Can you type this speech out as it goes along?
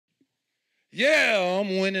Yeah,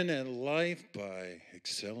 I'm winning at life by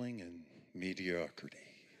excelling in mediocrity.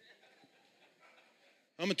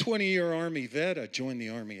 I'm a 20-year Army vet. I joined the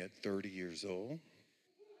Army at 30 years old.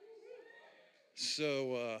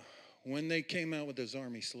 So when they came out with those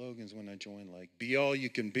Army slogans when I joined, like, be all you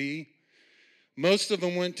can be, most of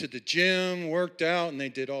them went to the gym, worked out, and they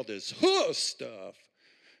did all this stuff.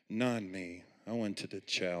 Not me. I went to the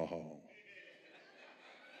chow hall.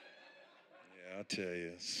 Yeah, I'll tell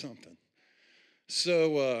you, something.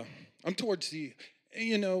 So I'm towards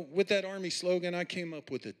with that Army slogan, I came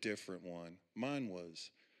up with a different one. Mine was,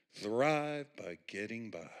 thrive by getting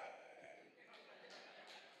by.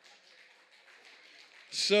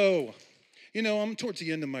 So, I'm towards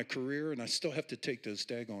the end of my career, and I still have to take those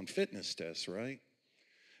daggone fitness tests, right?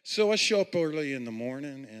 So I show up early in the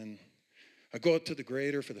morning, and I go up to the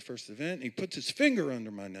grader for the first event, and he puts his finger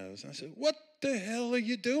under my nose. And I said, what the hell are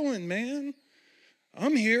you doing, man?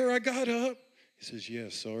 I'm here. I got up. He says, yeah,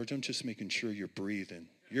 Sarge, I'm just making sure you're breathing.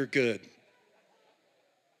 You're good.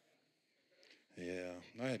 Yeah,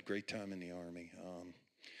 I had a great time in the Army.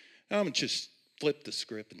 I'm going to just flip the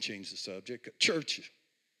script and change the subject. Church.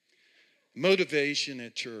 Motivation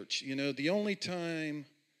at church. The only time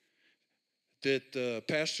that the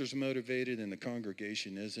pastor's motivated and the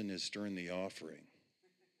congregation isn't is during the offering.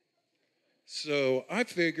 So I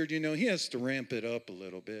figured, he has to ramp it up a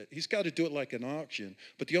little bit. He's got to do it like an auction,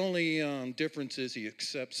 but the only difference is he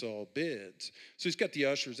accepts all bids. So he's got the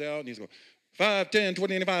ushers out, and he's going, 5, 10,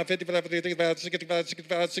 20, 25, 55, 55, 65,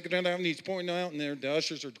 65, 69, and he's pointing out, and the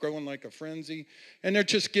ushers are growing like a frenzy, and they're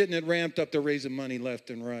just getting it ramped up. They're raising money left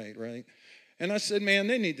and right? And I said, man,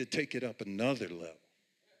 they need to take it up another level.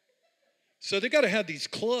 So they got to have these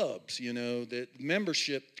clubs, that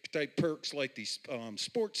membership type perks like these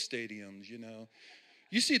sports stadiums,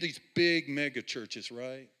 You see these big mega churches,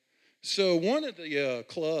 right? So one of the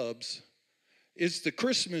clubs is the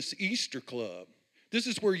Christmas Easter Club. This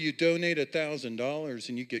is where you donate $1,000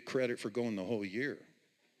 and you get credit for going the whole year.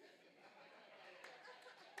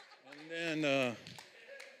 And then,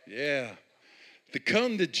 the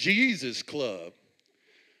Come to Jesus Club.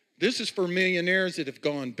 This is for millionaires that have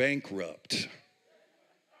gone bankrupt.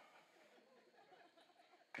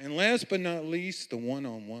 And last but not least, the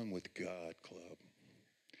One-on-One with God Club.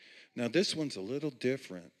 Now, this one's a little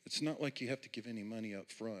different. It's not like you have to give any money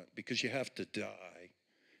up front because you have to die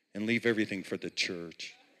and leave everything for the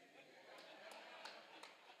church.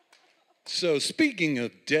 So, speaking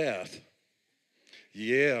of death,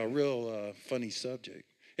 a real funny subject.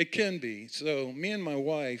 It can be. So, me and my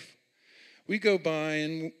wife, we go by,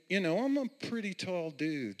 and, I'm a pretty tall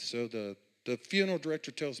dude. So the funeral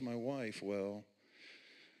director tells my wife, well,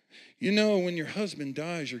 when your husband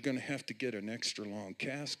dies, you're going to have to get an extra long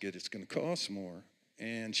casket. It's going to cost more.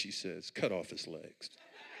 And she says, cut off his legs.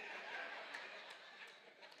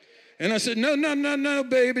 And I said, no,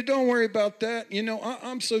 baby, don't worry about that.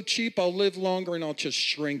 I'm so cheap, I'll live longer and I'll just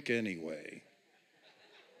shrink anyway.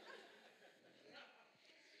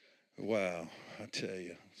 Wow, I tell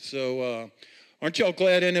you. So aren't y'all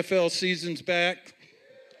glad NFL season's back?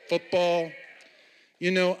 Football.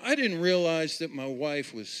 I didn't realize that my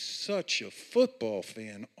wife was such a football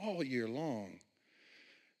fan all year long.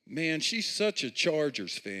 Man, she's such a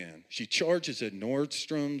Chargers fan. She charges at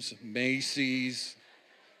Nordstrom's, Macy's,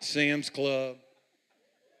 Sam's Club.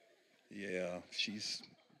 Yeah, she's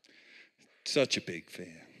such a big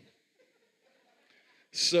fan.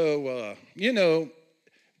 So,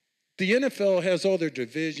 the NFL has all their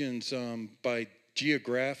divisions by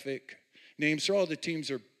geographic names. So all the teams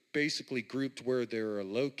are basically grouped where they're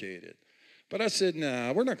located. But I said,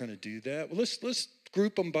 nah, we're not going to do that. Well, let's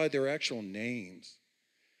group them by their actual names.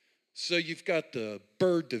 So you've got the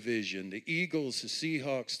bird division, the Eagles, the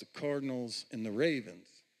Seahawks, the Cardinals, and the Ravens.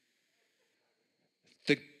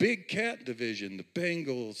 The big cat division, the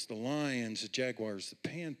Bengals, the Lions, the Jaguars, the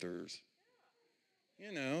Panthers.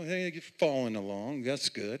 They're following along. That's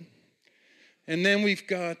good. And then we've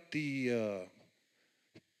got the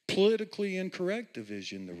politically incorrect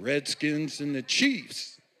division, the Redskins and the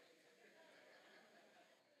Chiefs.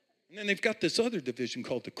 And then they've got this other division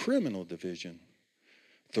called the criminal division.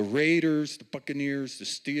 The Raiders, the Buccaneers, the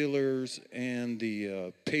Steelers, and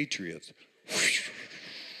the Patriots.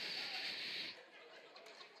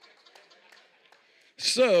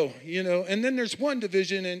 So, and then there's one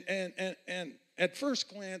division, and at first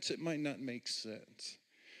glance, it might not make sense.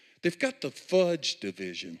 They've got the fudge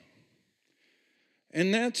division.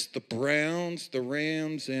 And that's the Browns, the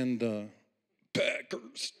Rams, and the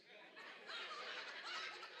Packers.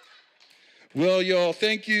 Well, y'all,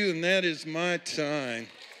 thank you, and that is my time.